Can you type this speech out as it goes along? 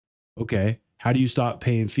Okay, how do you stop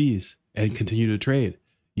paying fees and continue to trade?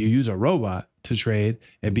 You use a robot to trade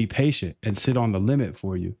and be patient and sit on the limit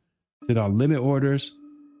for you. Sit on limit orders,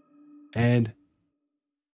 and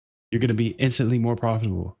you're going to be instantly more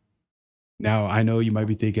profitable. Now, I know you might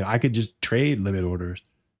be thinking, I could just trade limit orders.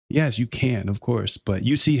 Yes, you can, of course, but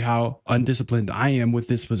you see how undisciplined I am with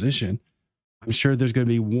this position. I'm sure there's going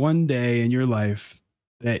to be one day in your life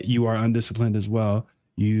that you are undisciplined as well.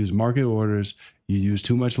 You use market orders, you use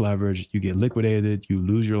too much leverage, you get liquidated, you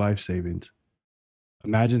lose your life savings.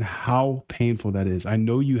 Imagine how painful that is. I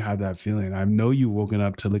know you have that feeling. I know you've woken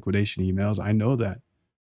up to liquidation emails. I know that.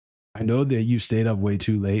 I know that you stayed up way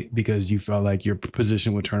too late because you felt like your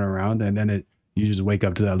position would turn around, and then you just wake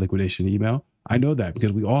up to that liquidation email. I know that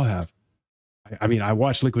because we all have. I mean, I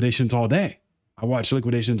watch liquidations all day. I watch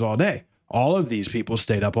liquidations all day. All of these people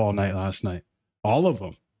stayed up all night last night. All of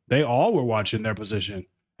them. They all were watching their position,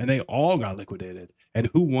 and they all got liquidated. And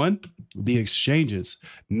who won? The exchanges.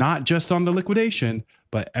 Not just on the liquidation,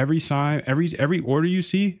 but every sign, every order you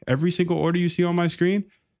see, every single order you see on my screen,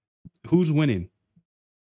 who's winning?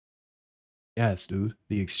 Yes, dude.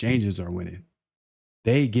 The exchanges are winning.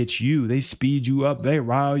 They get you, they speed you up, they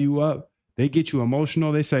rile you up, they get you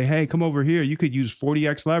emotional. They say, hey, come over here. You could use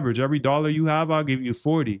 40x leverage. Every dollar you have, I'll give you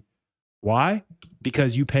 40. Why?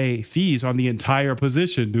 Because you pay fees on the entire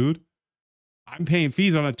position, dude. I'm paying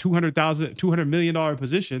fees on a $200 million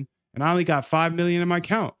position, and I only got 5 million in my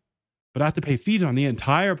account, but I have to pay fees on the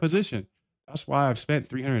entire position. That's why I've spent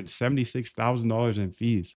 $376,000 in fees.